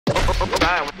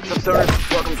Alright, what's up,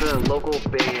 stoners? Welcome to the local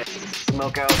band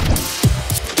Smokeout.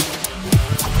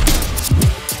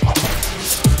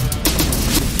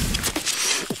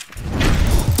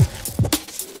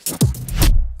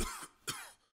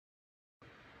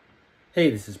 Hey,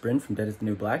 this is Bryn from Dead is the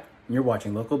New Black, and you're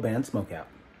watching local band Smokeout.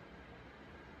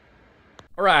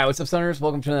 Alright, what's up, stoners?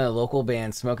 Welcome to the local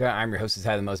band Smokeout. I'm your host who's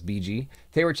had the most BG.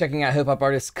 Today we're checking out hip-hop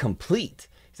artist Complete.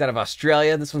 He's out of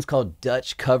Australia. This one's called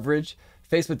Dutch Coverage.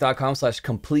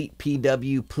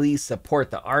 Facebook.com/CompletePW. Please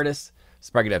support the artist.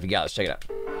 Spark it up if you got it. Let's check it out.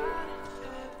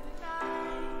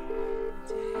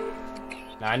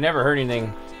 Now, I never heard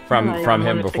anything from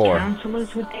him before. I'm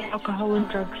counsellors with the alcohol and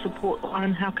drug support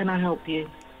line. How can I help you?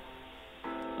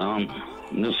 I'm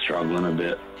just struggling a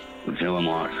bit. I'm feeling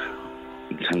like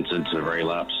I'm tempted to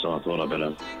relapse, so I thought I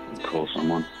better call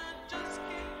someone.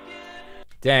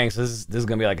 Dang, so this is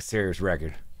gonna be like a serious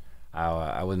record.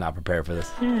 I was not prepared for this.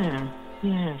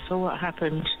 Yeah, so what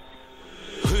happened?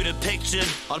 Who'd have pictured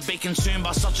I'd be consumed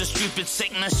by such a stupid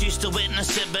sickness? Used to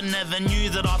witness it, but never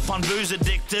knew that I'd find booze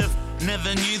addictive.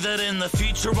 Never knew that in the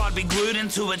future I'd be glued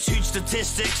into its huge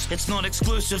statistics. It's not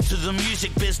exclusive to the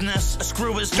music business. A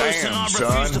screw is loose and I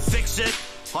refuse to fix it.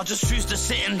 I just choose to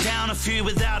sitting down a few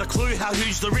without a clue how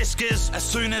huge the risk is. As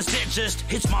soon as it just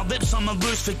hits my lips, I'ma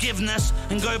lose forgiveness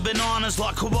and go bananas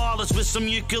like koalas with some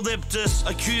eucalyptus.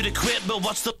 A cue to quit, but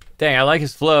what's the... Dang, I like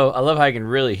his flow. I love how I can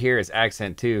really hear his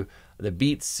accent too. The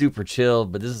beat's super chill,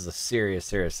 but this is a serious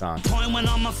song. Point when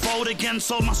I'm a fold again,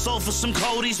 sold my soul for some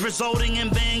coldies, resulting in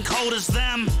being cold as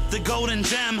them, the golden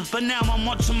gem. But now I'm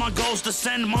watching my goals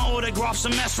descend. My autograph's a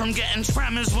mess from getting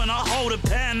tremors when I hold a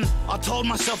pen. I told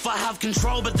myself I have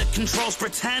control, but the controls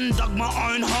pretend. Dug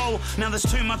my own hole, now there's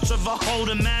too much of a hole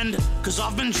to mend. Cause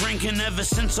I've been drinking ever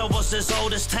since I was as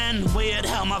old as 10. Weird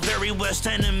how my very worst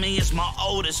enemy is my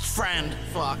oldest friend.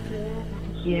 Fuck.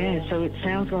 Yeah, so it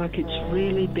sounds like it's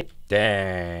really been...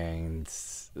 Dang,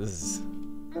 it's been your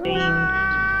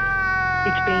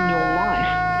life.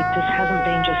 It just hasn't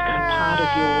been just a part of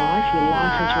your life. Your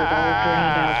life has revolved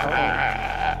around alcohol.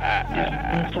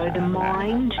 And so the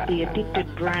mind, the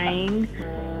addicted brain,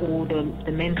 or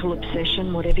the mental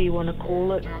obsession, whatever you want to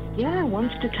call it,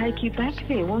 wants to take you back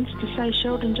there, wants to say,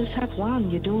 Sheldon, just have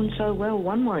one. You're doing so well,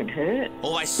 one won't hurt.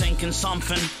 Always thinking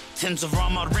something. Tins of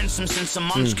rum, I'd rinse them since a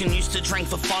munchkin. Used to drink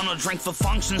for fun or drink for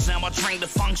functions. Now I drink to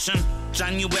function.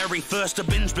 January 1st, a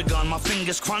binge begun. My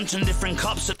fingers crunching different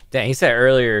cups. Dang, he said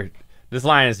earlier, this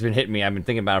line has been hitting me. I've been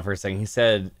thinking about it for a second. He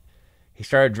said he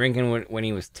started drinking when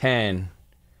he was 10.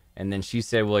 And then she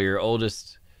said, well, your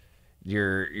oldest,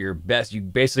 your best, you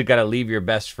basically got to leave your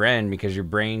best friend because your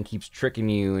brain keeps tricking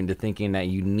you into thinking that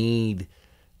you need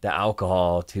the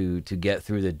alcohol to get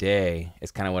through the day.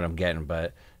 It's kind of what I'm getting,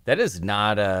 but that is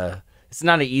not it's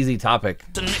not an easy topic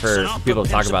for people to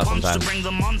talk about sometimes.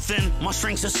 My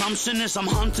strength's assumption is I'm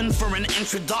hunting for an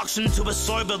introduction to a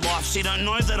sober life. She don't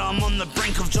know that I'm on the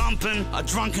brink of jumping. A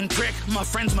drunken prick, my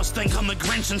friends must think I'm a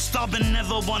Grinch and stubborn.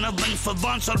 Never wanna link for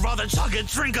lunch, I'd rather chug a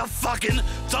drink. I fucking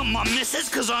dump my missus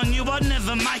cause I knew I'd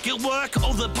never make it work.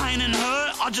 All the pain and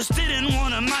hurt, I just didn't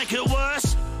wanna make it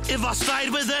worse. If I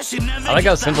stayed with her, she'd never. I like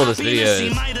how simple this video is.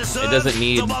 It doesn't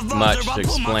need much to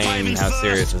explain how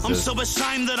serious this is. I'm so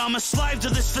ashamed that I'm a slave to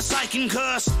this forsaken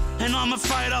curse. And I'm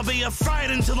afraid I'll be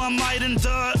afraid until I'm laid in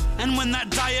dirt. And when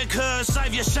that day occurs,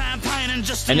 save your champagne and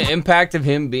just... And the impact of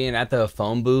him being at the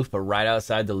phone booth, but right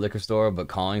outside the liquor store, but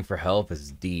calling for help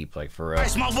is deep, like for real.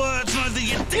 My words know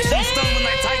the addiction's done when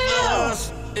they take the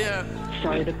horse. Yeah.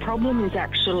 So the problem is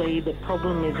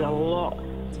a lot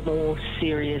more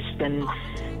serious than...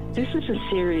 This is a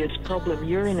serious problem.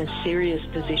 You're in a serious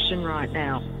position right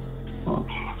now. Well,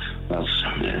 that's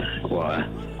why.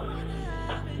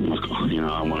 You know,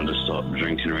 I wanted to stop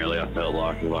drinking, really. I felt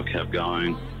like if I kept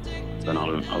going, then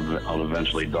I'll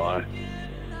eventually die.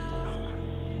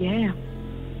 Yeah.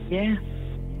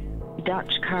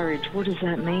 Dutch courage, what does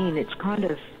that mean? It's kind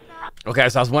of... Okay,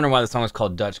 so I was wondering why the song is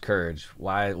called Dutch Courage.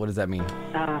 Why? What does that mean?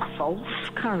 False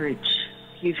courage.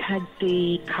 You've had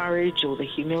the courage or the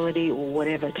humility or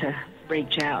whatever to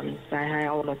reach out and say, hey,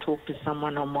 I want to talk to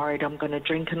someone, I'm worried I'm going to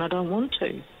drink and I don't want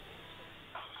to.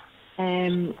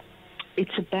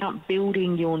 It's about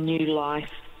building your new life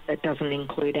that doesn't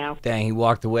include alcohol. Dang, he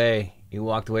walked away. He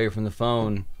walked away from the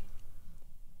phone,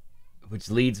 which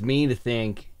leads me to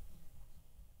think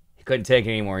he couldn't take it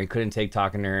anymore. He couldn't take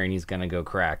talking to her, and he's going to go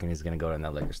crack, and he's going to go to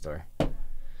that liquor store.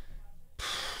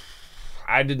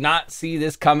 I did not see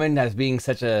this coming as being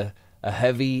such a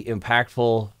heavy,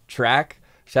 impactful track.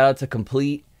 Shout out to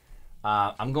Complete.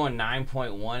 I'm going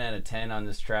 9.1 out of 10 on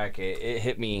this track. It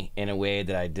hit me in a way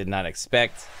that I did not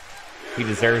expect. He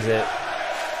deserves it.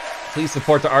 Please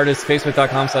support the artist.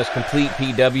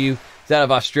 Facebook.com/CompletePW. It's out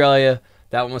of Australia.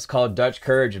 That one was called Dutch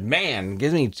Courage. And man,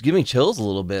 give me chills a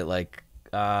little bit. Like,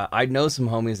 I know some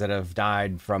homies that have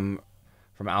died from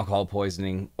alcohol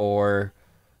poisoning, or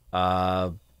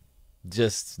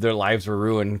just their lives were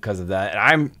ruined because of that. And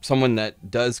I'm someone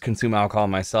that does consume alcohol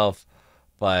myself,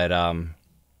 but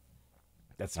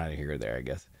that's neither here or there, I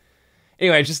guess.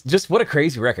 Anyway, just what a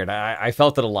crazy record. I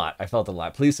felt it a lot.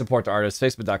 Please support the artist.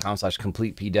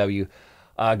 Facebook.com/CompletePW.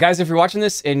 Guys, if you're watching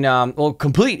this in,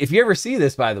 Complete, if you ever see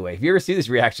this, by the way, if you ever see this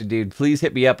reaction, dude, please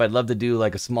hit me up. I'd love to do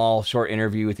like a small, short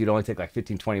interview with you. It'd only take like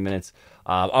 15, 20 minutes.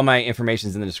 All my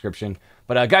information's in the description.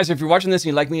 But guys, if you're watching this and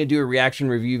you'd like me to do a reaction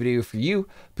review video for you,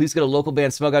 please go to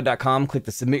localbandsmokeout.com, click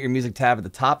the Submit Your Music tab at the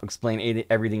top, explain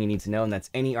everything you need to know, and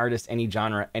that's any artist, any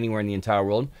genre, anywhere in the entire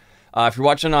world. If you're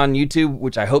watching on YouTube,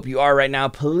 which I hope you are right now,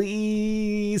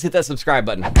 please hit that subscribe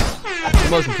button. That's the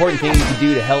most important thing you can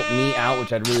do to help me out,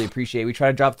 which I'd really appreciate. We try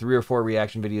to drop 3 or 4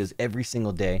 reaction videos every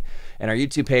single day, and our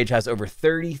YouTube page has over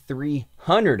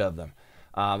 3,300 of them,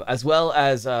 as well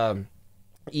as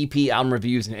EP, album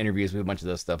reviews, and interviews. We have a bunch of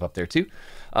those stuff up there too.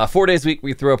 4 days a week,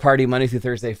 we throw a party Monday through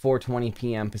Thursday, 4:20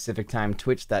 p.m. Pacific time,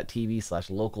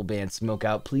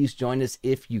 twitch.tv/localbandsmokeout. Please join us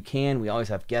if you can. We always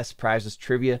have guests, prizes,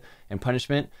 trivia, and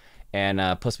punishment. And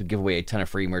plus, we give away a ton of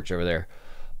free merch over there.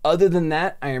 Other than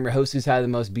that, I am your host who's had the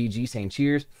most BG, saying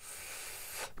cheers.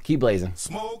 Keep blazing.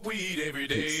 Smoke weed every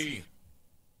day. Peace.